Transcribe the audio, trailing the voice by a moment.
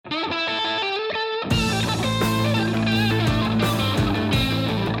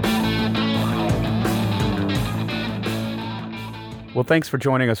Well, thanks for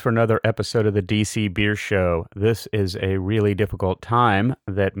joining us for another episode of the DC Beer Show. This is a really difficult time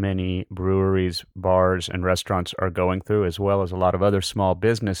that many breweries, bars, and restaurants are going through, as well as a lot of other small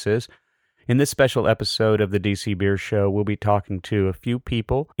businesses. In this special episode of the DC Beer Show, we'll be talking to a few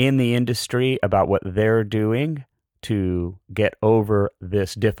people in the industry about what they're doing to get over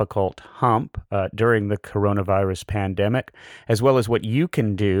this difficult hump during the coronavirus pandemic, as well as what you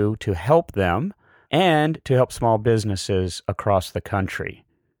can do to help them and to help small businesses across the country.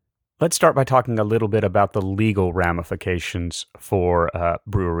 Let's start by talking a little bit about the legal ramifications for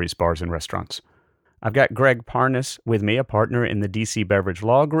breweries, bars, and restaurants. I've got Greg Parnas with me, a partner in the DC Beverage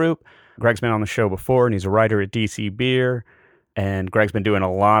Law Group. Greg's been on the show before, and he's a writer at DC Beer. And Greg's been doing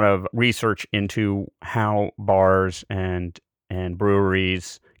a lot of research into how bars and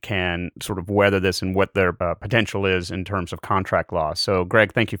breweries can sort of weather this and what their potential is in terms of contract law. So,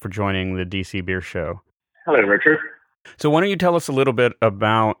 Greg, thank you for joining the DC Beer Show. Hello, Richard. So why don't you tell us a little bit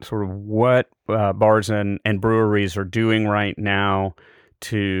about sort of what bars and breweries are doing right now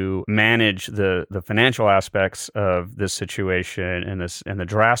to manage the financial aspects of this situation and the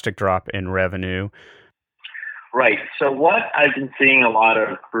drastic drop in revenue. Right. So what I've been seeing a lot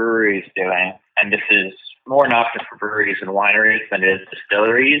of breweries doing, and this is more an option for breweries and wineries than it is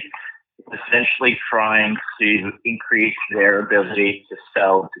distilleries, is essentially trying to increase their ability to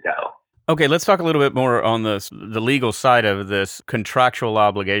sell to go. Okay, let's talk a little bit more on the legal side of this, contractual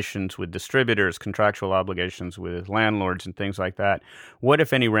obligations with distributors, contractual obligations with landlords and things like that. What,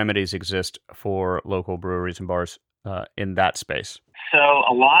 if any, remedies exist for local breweries and bars in that space? So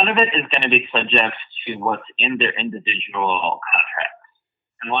a lot of it is going to be subject to what's in their individual contracts.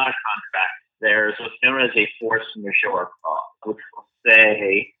 In a lot of contracts, there's what's known as a force majeure clause, which will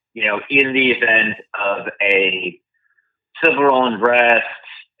say, in the event of a civil unrest,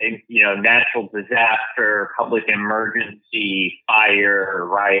 natural disaster, public emergency, fire,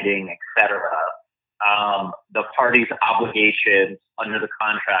 rioting, etc., the parties' obligations under the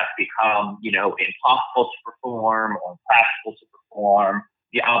contract become, impossible to perform or impractical to perform.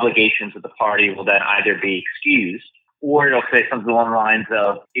 The obligations of the party will then either be excused, or it'll say something along the lines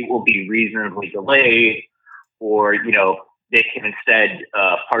of it will be reasonably delayed, or, they can instead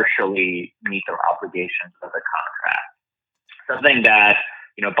partially meet their obligations of the contract. Something that,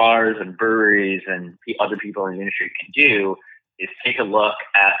 bars and breweries and other people in the industry can do is take a look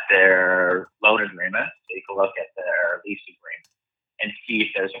at their loan agreement, take a look at their lease agreement, and see if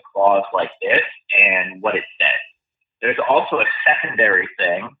there's a clause like this and what it says. There's also a secondary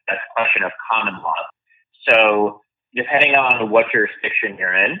thing, that's a question of common law. So depending on what jurisdiction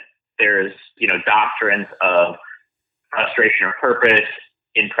you're in, there's, doctrines of frustration of purpose,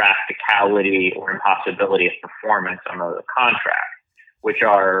 impracticality, or impossibility of performance under the contract, which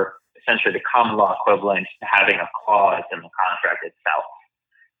are essentially the common law equivalent to having a clause in the contract itself.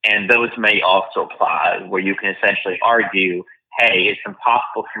 And those may also apply where you can essentially argue, hey, it's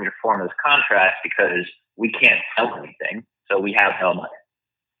impossible for me to form this contract because we can't sell anything, so we have no money.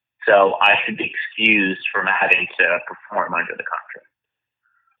 So I should be excused from having to perform under the contract,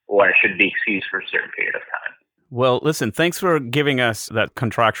 or I should be excused for a certain period of time. Well, listen, thanks for giving us that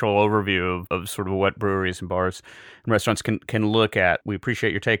contractual overview of sort of what breweries and bars and restaurants can look at. We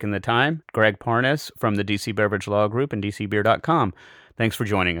appreciate your taking the time. Greg Parnas from the DC Beverage Law Group and DCBeer.com. Thanks for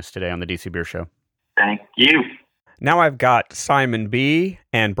joining us today on the DC Beer Show. Thank you. Now I've got Simon B.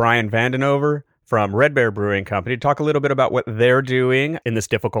 and Brian Vandenover from Red Bear Brewing Company to talk a little bit about what they're doing in this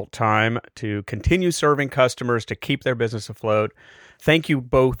difficult time to continue serving customers, to keep their business afloat. Thank you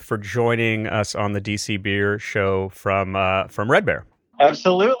both for joining us on the DC Beer Show from Red Bear.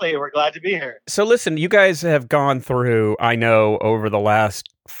 Absolutely. We're glad to be here. So listen, you guys have gone through, I know, over the last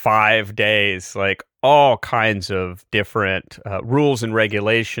 5 days, like all kinds of different rules and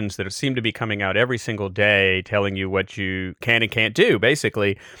regulations that seem to be coming out every single day telling you what you can and can't do,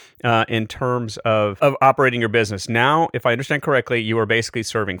 basically, in terms of operating your business. Now, if I understand correctly, you are basically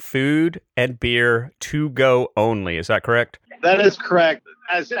serving food and beer to go only. Is that correct? That is correct.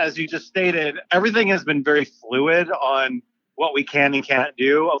 As you just stated, everything has been very fluid on what we can and can't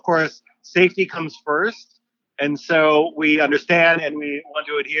do. Of course, safety comes first. And so we understand and we want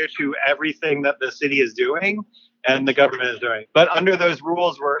to adhere to everything that the city is doing and the government is doing. But under those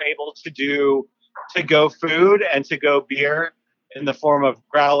rules, we're able to do to-go food and to-go beer in the form of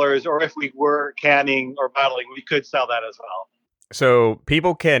growlers, or if we were canning or bottling, we could sell that as well. So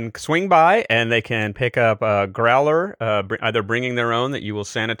people can swing by and they can pick up a growler, either bringing their own that you will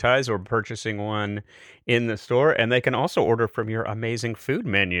sanitize or purchasing one in the store. And they can also order from your amazing food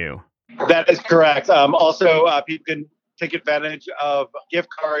menu. That is correct. Also, people can take advantage of gift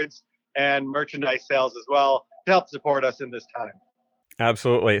cards and merchandise sales as well to help support us in this time.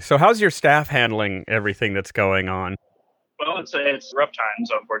 Absolutely. So how's your staff handling everything that's going on? Well, it's rough times,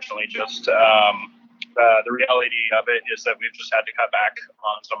 unfortunately. Just the reality of it is that we've just had to cut back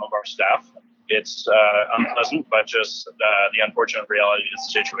on some of our staff. It's unpleasant, but just the unfortunate reality of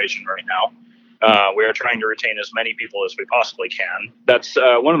the situation right now. We are trying to retain as many people as we possibly can. That's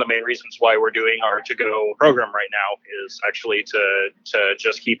one of the main reasons why we're doing our to-go program right now, is actually to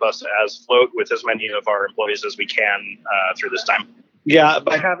just keep us as float with as many of our employees as we can through this time. Yeah,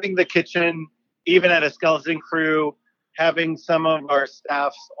 by having the kitchen, even at a skeleton crew, having some of our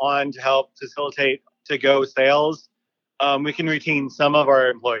staff on to help facilitate to-go sales, we can retain some of our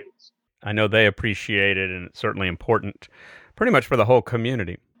employees. I know they appreciate it, and it's certainly important pretty much for the whole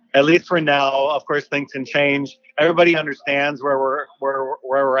community. At least for now. Of course, things can change. Everybody understands where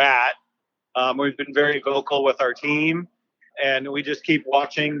we're at. We've been very vocal with our team, and we just keep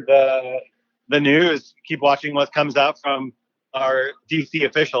watching the news, keep watching what comes out from our DC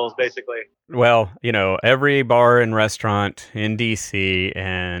officials, basically. Well, every bar and restaurant in DC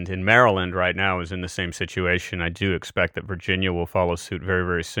and in Maryland right now is in the same situation. I do expect that Virginia will follow suit very,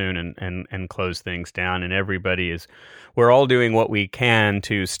 very soon and close things down. And we're all doing what we can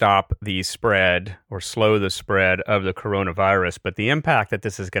to stop the spread or slow the spread of the coronavirus. But the impact that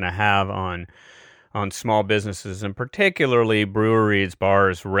this is going to have on small businesses, and particularly breweries,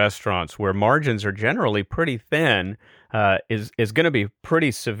 bars, restaurants, where margins are generally pretty thin, is going to be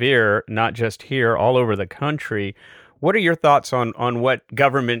pretty severe, not just here, all over the country. What are your thoughts on what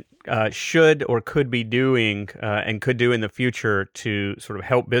government should or could be doing and could do in the future to sort of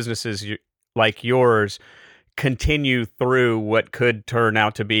help businesses like yours continue through what could turn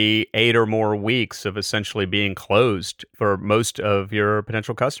out to be 8 or more weeks of essentially being closed for most of your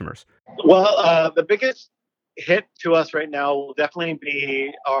potential customers? Well, the biggest hit to us right now will definitely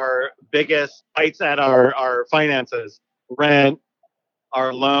be our biggest bites at our finances, rent,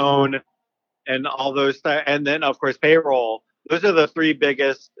 our loan, and all those and then of course payroll. Those are the three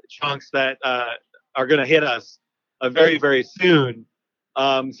biggest chunks that are going to hit us very, very soon.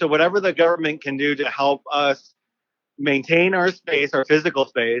 So whatever the government can do to help us maintain our space, our physical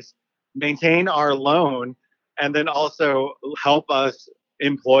space, maintain our loan, and then also help us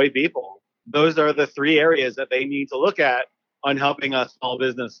employ people. Those are the three areas that they need to look at on helping us small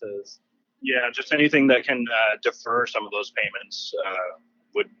businesses. Yeah, just anything that can defer some of those payments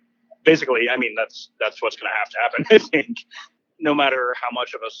would basically, that's what's going to have to happen. I think no matter how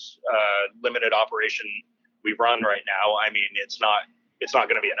much of a limited operation we run right now, it's not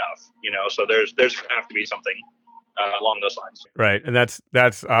going to be enough, so there's going to have to be something along those lines. Right. And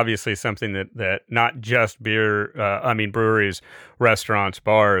that's obviously something that not just breweries, restaurants,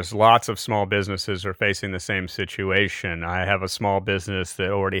 bars, lots of small businesses are facing the same situation. I have a small business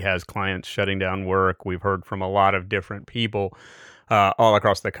that already has clients shutting down work. We've heard from a lot of different people all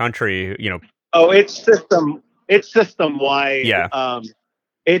across the country, Oh, it's system wide. Yeah.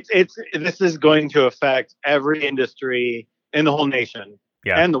 This is going to affect every industry in the whole nation,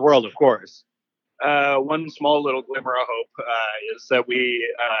 and the world, of course. One small little glimmer of hope is that we,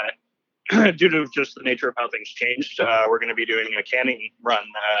 due to just the nature of how things changed, we're going to be doing a canning run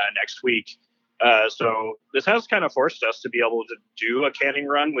next week. So this has kind of forced us to be able to do a canning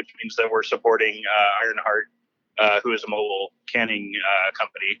run, which means that we're supporting Ironheart, who is a mobile canning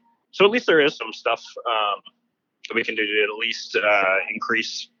company. So at least there is some stuff that we can do to at least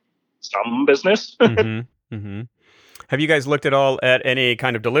increase some business. Mm-hmm. Mm-hmm. Have you guys looked at all at any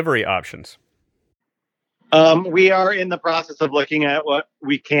kind of delivery options? We are in the process of looking at what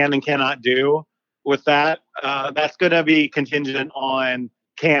we can and cannot do with that. That's going to be contingent on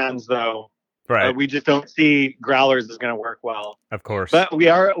cans, though. Right. We just don't see growlers is going to work well. Of course. But we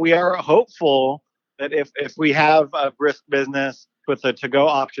are hopeful that if we have a brisk business with the to-go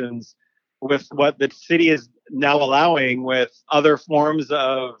options, with what the city is now allowing with other forms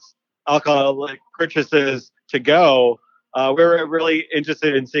of alcoholic purchases to go, we're really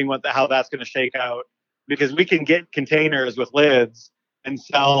interested in seeing how that's going to shake out. Because we can get containers with lids and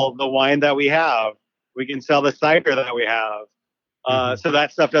sell the wine that we have. We can sell the cider that we have. So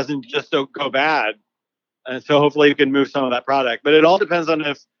that stuff doesn't just go bad. And so hopefully you can move some of that product. But it all depends on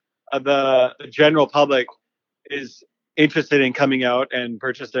if the general public is interested in coming out and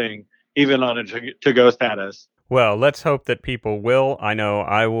purchasing, even on a to-go status. Well, let's hope that people will. I know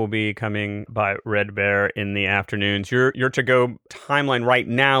I will be coming by Red Bear in the afternoons. Your to-go timeline right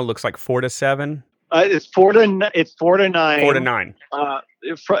now looks like 4 to 7. It's 4 to 9. 4 to 9.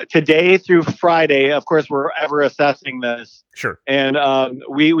 Today through Friday, of course, we're ever assessing this. Sure. And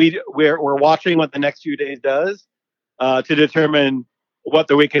we're watching what the next few days does to determine what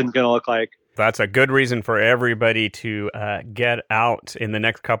the weekend's going to look like. That's a good reason for everybody to get out in the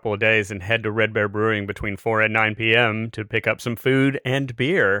next couple of days and head to Red Bear Brewing between 4 and 9 p.m. to pick up some food and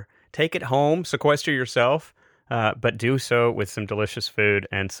beer. Take it home, sequester yourself, but do so with some delicious food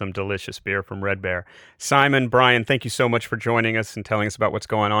and some delicious beer from Red Bear. Simon, Brian, thank you so much for joining us and telling us about what's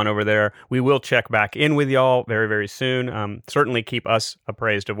going on over there. We will check back in with y'all very, very soon. Certainly keep us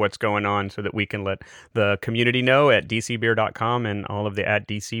appraised of what's going on so that we can let the community know at dcbeer.com and all of the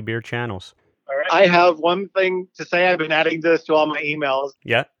 @DCBeer channels. All right. I have one thing to say. I've been adding this to all my emails.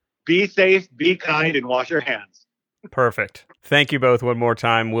 Yeah. Be safe, be kind, and wash your hands. Perfect. Thank you both one more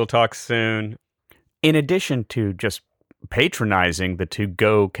time. We'll talk soon. In addition to just patronizing the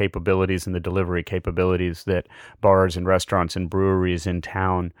to-go capabilities and the delivery capabilities that bars and restaurants and breweries in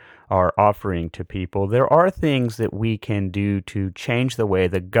town are offering to people, there are things that we can do to change the way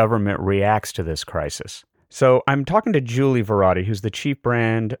the government reacts to this crisis. So I'm talking to Julie Varadi, who's the Chief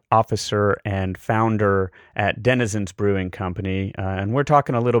Brand Officer and founder at Denizens Brewing Company, and we're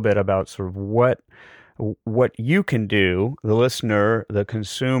talking a little bit about sort of what you can do, the listener, the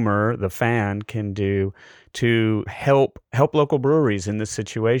consumer, the fan can do to help local breweries in this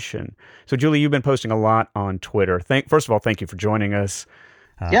situation. So, Julie, you've been posting a lot on Twitter. First of all, thank you for joining us.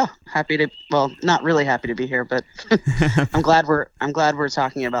 Yeah, happy to. Well, not really happy to be here, but I'm glad we're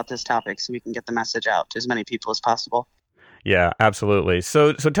talking about this topic so we can get the message out to as many people as possible. Yeah, absolutely.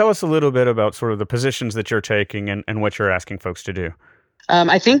 So tell us a little bit about sort of the positions that you're taking and what you're asking folks to do.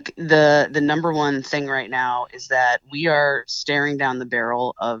 I think the number one thing right now is that we are staring down the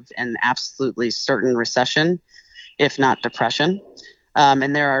barrel of an absolutely certain recession, if not depression.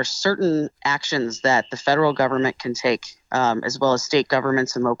 And there are certain actions that the federal government can take, as well as state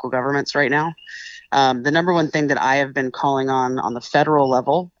governments and local governments right now. The number one thing that I have been calling on the federal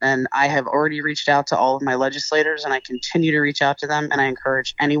level, and I have already reached out to all of my legislators, and I continue to reach out to them, and I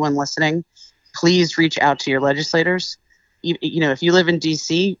encourage anyone listening, please reach out to your legislators. You know, if you live in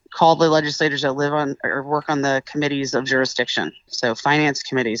D.C., call the legislators that live on or work on the committees of jurisdiction, so finance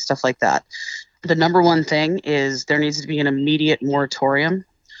committees, stuff like that. The number one thing is there needs to be an immediate moratorium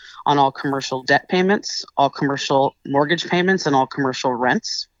on all commercial debt payments, all commercial mortgage payments, and all commercial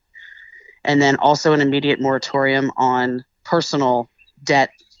rents. And then also an immediate moratorium on personal debt,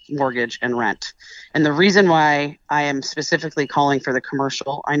 mortgage, and rent. And the reason why I am specifically calling for the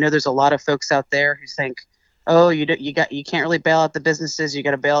commercial, I know there's a lot of folks out there who think, oh, you can't really bail out the businesses. You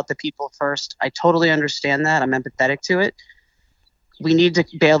got to bail out the people first. I totally understand that. I'm empathetic to it. We need to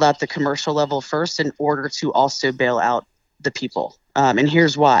bail out the commercial level first in order to also bail out the people. And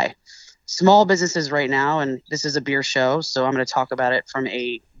here's why. Small businesses right now, and this is a beer show, so I'm going to talk about it from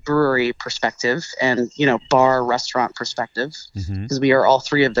a brewery perspective and, bar, restaurant perspective, because we are all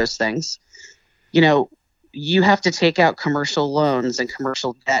three of those things. You have to take out commercial loans and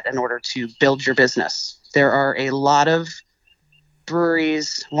commercial debt in order to build your business. There are a lot of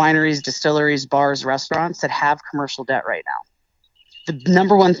breweries, wineries, distilleries, bars, restaurants that have commercial debt right now. The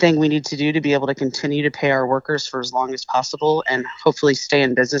number one thing we need to do to be able to continue to pay our workers for as long as possible and hopefully stay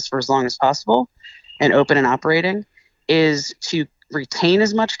in business for as long as possible and open and operating is to retain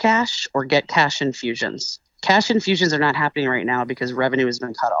as much cash or get cash infusions. Cash infusions are not happening right now because revenue has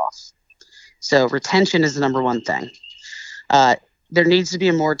been cut off. So retention is the number one thing. There needs to be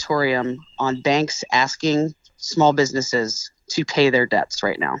a moratorium on banks asking small businesses to pay their debts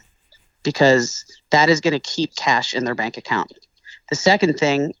right now, because that is going to keep cash in their bank account. The second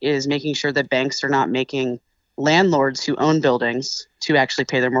thing is making sure that banks are not making landlords who own buildings to actually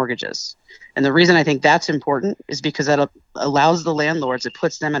pay their mortgages. And the reason I think that's important is because that allows the landlords, it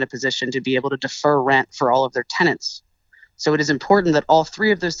puts them in a position to be able to defer rent for all of their tenants. So it is important that all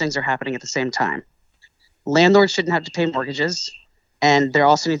three of those things are happening at the same time. Landlords shouldn't have to pay mortgages. And there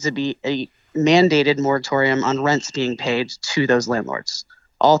also needs to be a mandated moratorium on rents being paid to those landlords.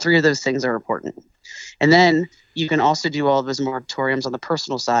 All three of those things are important. And then you can also do all of those moratoriums on the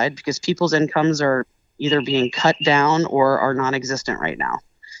personal side because people's incomes are either being cut down or are non-existent right now.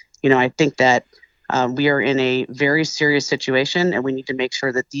 I think that we are in a very serious situation and we need to make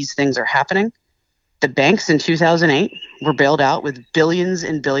sure that these things are happening. The banks in 2008 were bailed out with billions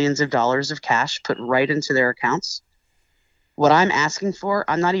and billions of dollars of cash put right into their accounts. What I'm asking for,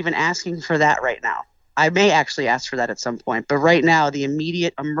 I'm not even asking for that right now. I may actually ask for that at some point. But right now, the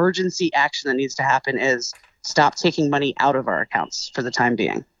immediate emergency action that needs to happen is stop taking money out of our accounts for the time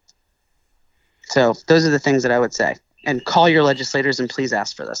being. So those are the things that I would say. And call your legislators and please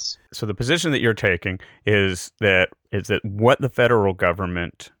ask for this. So the position that you're taking is that what the federal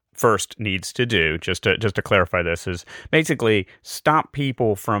government first needs to do, just to clarify this, is basically stop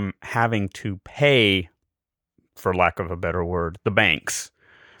people from having to pay, for lack of a better word, the banks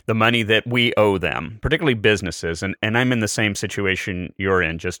the money that we owe them, particularly businesses. And I'm in the same situation you're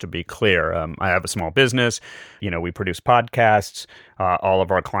in, just to be clear. I have a small business. We produce podcasts. All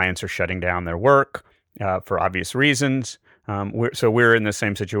of our clients are shutting down their work for obvious reasons. We're in the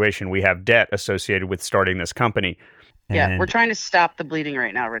same situation. We have debt associated with starting this company. Yeah, we're trying to stop the bleeding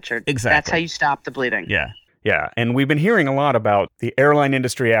right now, Richard. Exactly. That's how you stop the bleeding. Yeah. And we've been hearing a lot about the airline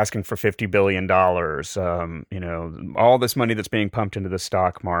industry asking for $50 billion, all this money that's being pumped into the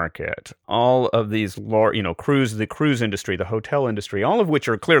stock market, all of these, the cruise industry, the hotel industry, all of which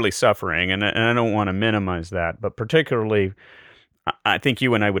are clearly suffering. And I don't want to minimize that, but particularly, I think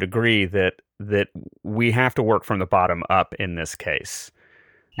you and I would agree that we have to work from the bottom up in this case.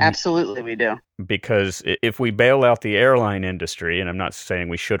 Absolutely, we do. Because if we bail out the airline industry, and I'm not saying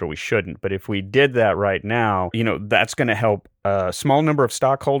we should or we shouldn't, but if we did that right now, that's going to help a small number of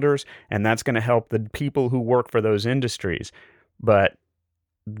stockholders, and that's going to help the people who work for those industries. But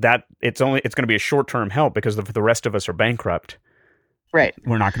it's going to be a short-term help because the rest of us are bankrupt. Right.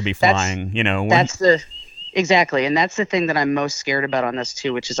 We're not going to be flying. Exactly, and that's the thing that I'm most scared about on this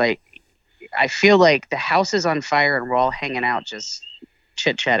too, which is I feel like the house is on fire and we're all hanging out just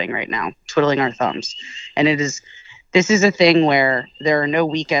chit-chatting right now, twiddling our thumbs. And this is a thing where there are no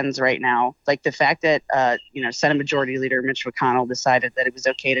weekends right now. Like the fact that Senate Majority Leader Mitch McConnell decided that it was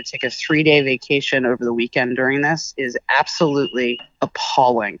okay to take a 3-day vacation over the weekend during this is absolutely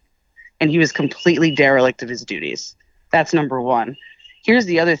appalling. And he was completely derelict of his duties. That's number one. Here's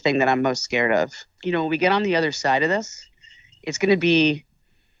the other thing that I'm most scared of. When we get on the other side of this, it's going to be,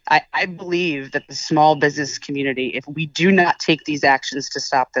 I believe that the small business community, if we do not take these actions to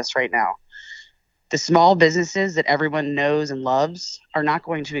stop this right now, the small businesses that everyone knows and loves are not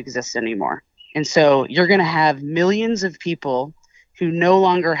going to exist anymore. And so you're going to have millions of people who no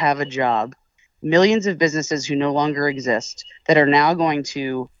longer have a job, millions of businesses who no longer exist that are now going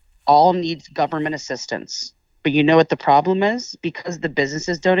to all need government assistance. But you know what the problem is? Because the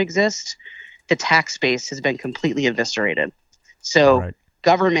businesses don't exist, the tax base has been completely eviscerated. So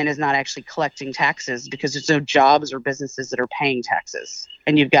government is not actually collecting taxes because there's no jobs or businesses that are paying taxes.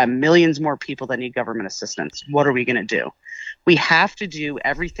 And you've got millions more people that need government assistance. What are we going to do? We have to do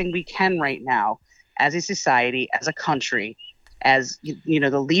everything we can right now as a society, as a country, as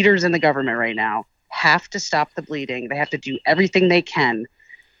the leaders in the government right now have to stop the bleeding. They have to do everything they can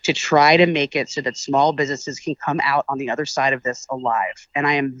to try to make it so that small businesses can come out on the other side of this alive. And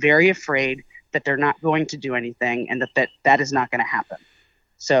I am very afraid that they're not going to do anything and that is not going to happen.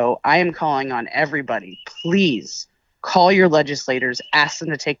 So I am calling on everybody, please call your legislators, ask them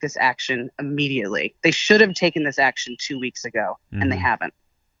to take this action immediately. They should have taken this action 2 weeks ago, and they haven't.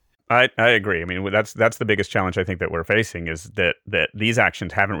 I agree. I mean, that's the biggest challenge I think that we're facing is that these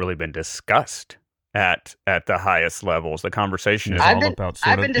actions haven't really been discussed at the highest levels. The conversation is all about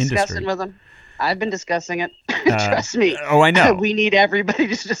I've been discussing with them. I've been discussing it. Trust me. Oh, I know. We need everybody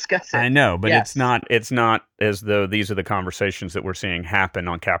to discuss it. I know, but it's not as though these are the conversations that we're seeing happen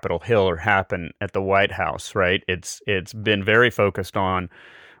on Capitol Hill or happen at the White House, right? It's been very focused on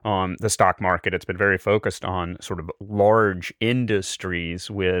the stock market. It's been very focused on sort of large industries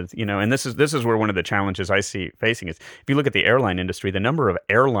with, and this is where one of the challenges I see facing is if you look at the airline industry, the number of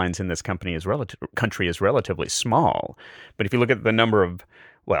airlines in this country is relatively small. But if you look at the number of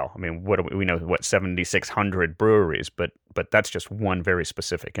we know 7,600 breweries, but that's just one very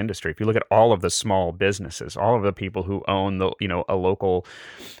specific industry. If you look at all of the small businesses, all of the people who own a local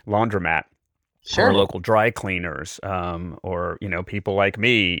laundromat, or local dry cleaners, or people like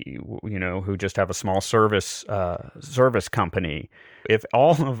me, who just have a small service company. If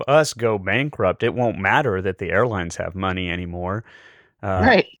all of us go bankrupt, it won't matter that the airlines have money anymore.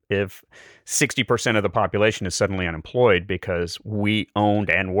 Right. If 60% of the population is suddenly unemployed because we owned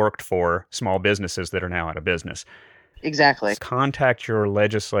and worked for small businesses that are now out of business. Exactly. Contact your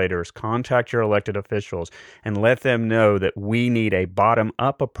legislators, contact your elected officials, and let them know that we need a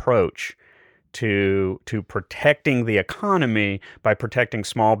bottom-up approach to protecting the economy by protecting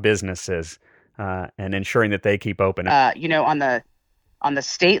small businesses and ensuring that they keep open. On the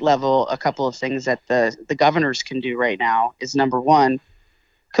state level, a couple of things that the governors can do right now is, number one,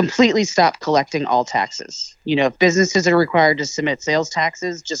 completely stop collecting all taxes. If businesses are required to submit sales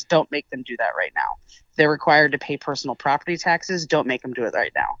taxes, just don't make them do that right now. If they're required to pay personal property taxes, don't make them do it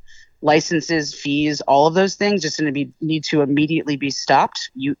right now. Licenses, fees, all of those things just need to immediately be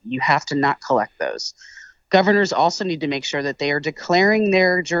stopped. You have to not collect those. Governors also need to make sure that they are declaring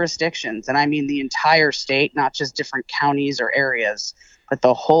their jurisdictions, and I mean the entire state, not just different counties or areas, but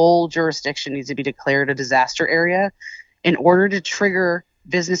the whole jurisdiction needs to be declared a disaster area in order to trigger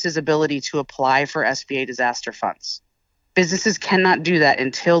businesses' ability to apply for SBA disaster funds. Businesses cannot do that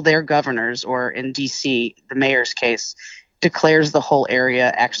until their governors, or in DC, the mayor's case, declares the whole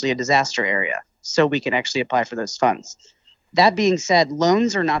area actually a disaster area so we can actually apply for those funds. That being said,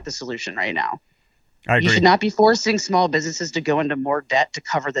 loans are not the solution right now. I agree. You should not be forcing small businesses to go into more debt to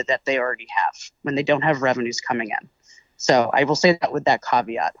cover the debt they already have when they don't have revenues coming in. So I will say that with that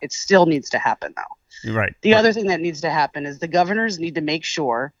caveat. It still needs to happen, though. You're right. The other thing that needs to happen is the governors need to make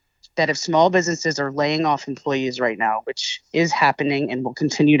sure that if small businesses are laying off employees right now, which is happening and will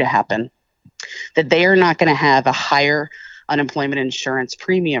continue to happen, that they are not going to have a higher unemployment insurance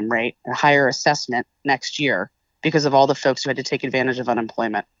premium rate, a higher assessment next year because of all the folks who had to take advantage of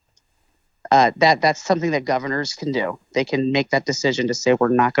unemployment. That's something that governors can do. They can make that decision to say, we're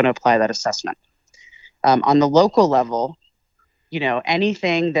not going to apply that assessment. On the local level,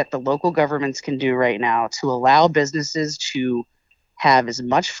 anything that the local governments can do right now to allow businesses to have as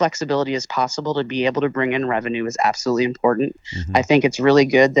much flexibility as possible to be able to bring in revenue is absolutely important. Mm-hmm. I think it's really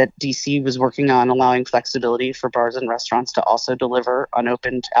good that DC was working on allowing flexibility for bars and restaurants to also deliver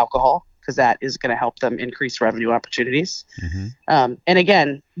unopened alcohol, because that is going to help them increase revenue opportunities. Mm-hmm. And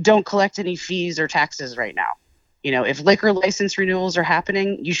again, don't collect any fees or taxes right now. If liquor license renewals are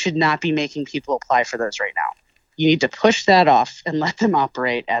happening, you should not be making people apply for those right now. You need to push that off and let them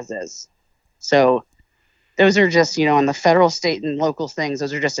operate as is. So those are just, on the federal, state, and local things,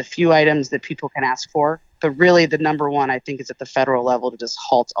 those are just a few items that people can ask for. But really, the number one, I think, is at the federal level to just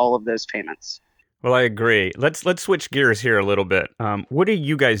halt all of those payments. Well, I agree. Let's switch gears here a little bit. What are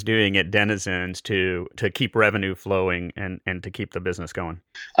you guys doing at Denizens to keep revenue flowing and to keep the business going?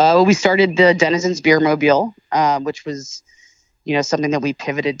 We started the Denizens Beer Mobile, which was, something that we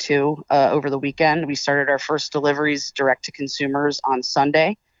pivoted to over the weekend. We started our first deliveries direct to consumers on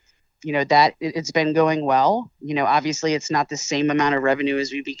Sunday. That it's been going well. Obviously it's not the same amount of revenue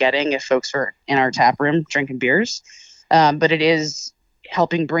as we'd be getting if folks are in our tap room drinking beers. But it is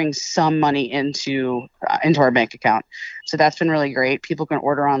helping bring some money into our bank account. So that's been really great. People can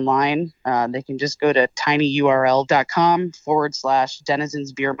order online. They can just go to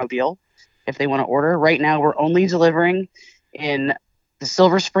tinyurl.com/Denizens Beer Mobile if they want to order. Right now we're only delivering in the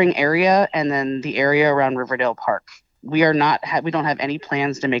Silver Spring area and then the area around Riverdale Park. We don't have any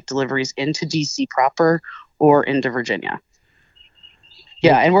plans to make deliveries into DC proper or into Virginia.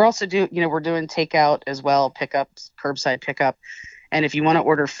 Yeah, and we're also we're doing takeout as well, pickups, curbside pickup. And if you want to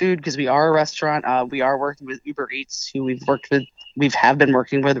order food, because we are a restaurant, we are working with Uber Eats, who we have been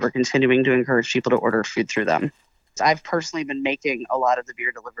working with. We're continuing to encourage people to order food through them. I've personally been making a lot of the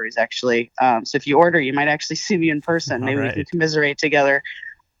beer deliveries, actually. So if you order, you might actually see me in person. Maybe we can commiserate together.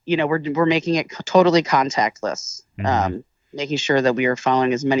 We're making it totally contactless, making sure that we are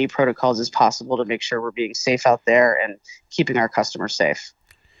following as many protocols as possible to make sure we're being safe out there and keeping our customers safe.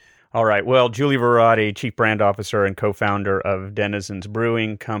 All right. Well, Julie Varadi, Chief Brand Officer and co-founder of Denizens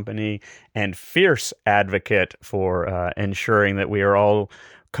Brewing Company, and fierce advocate for ensuring that we are all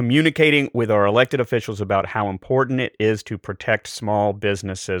communicating with our elected officials about how important it is to protect small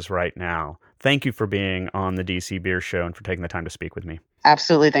businesses right now. Thank you for being on the DC Beer Show and for taking the time to speak with me.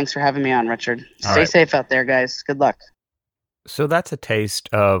 Absolutely. Thanks for having me on, Richard. Stay safe out there, guys. Good luck. So that's a taste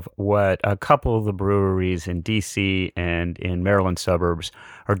of what a couple of the breweries in D.C. and in Maryland suburbs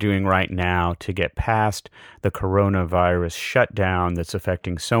are doing right now to get past the coronavirus shutdown that's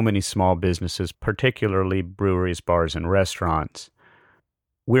affecting so many small businesses, particularly breweries, bars, and restaurants.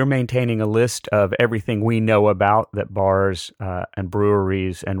 We're maintaining a list of everything we know about that bars and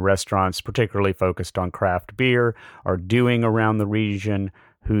breweries and restaurants, particularly focused on craft beer, are doing around the region,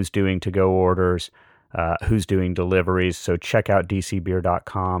 who's doing to-go orders, who's doing deliveries. So check out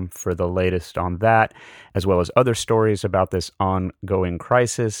dcbeer.com for the latest on that, as well as other stories about this ongoing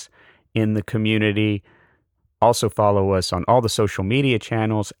crisis in the community. Also follow us on all the social media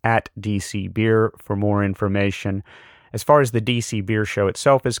channels at DC Beer for more information. As far as the DC Beer Show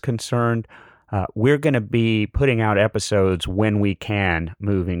itself is concerned, we're going to be putting out episodes when we can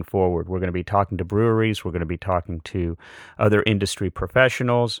moving forward. We're going to be talking to breweries. We're going to be talking to other industry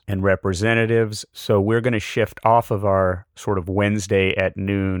professionals and representatives. So we're going to shift off of our sort of Wednesday at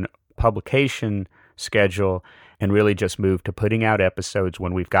noon publication schedule and really just move to putting out episodes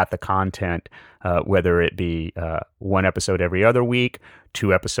when we've got the content, whether it be one episode every other week,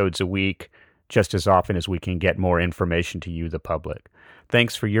 2 episodes a week, just as often as we can get more information to you, the public.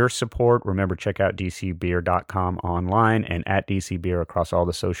 Thanks for your support. Remember, check out dcbeer.com online and at DC Beer across all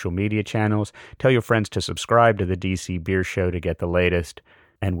the social media channels. Tell your friends to subscribe to the DC Beer Show to get the latest,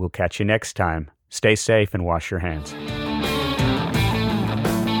 and we'll catch you next time. Stay safe and wash your hands.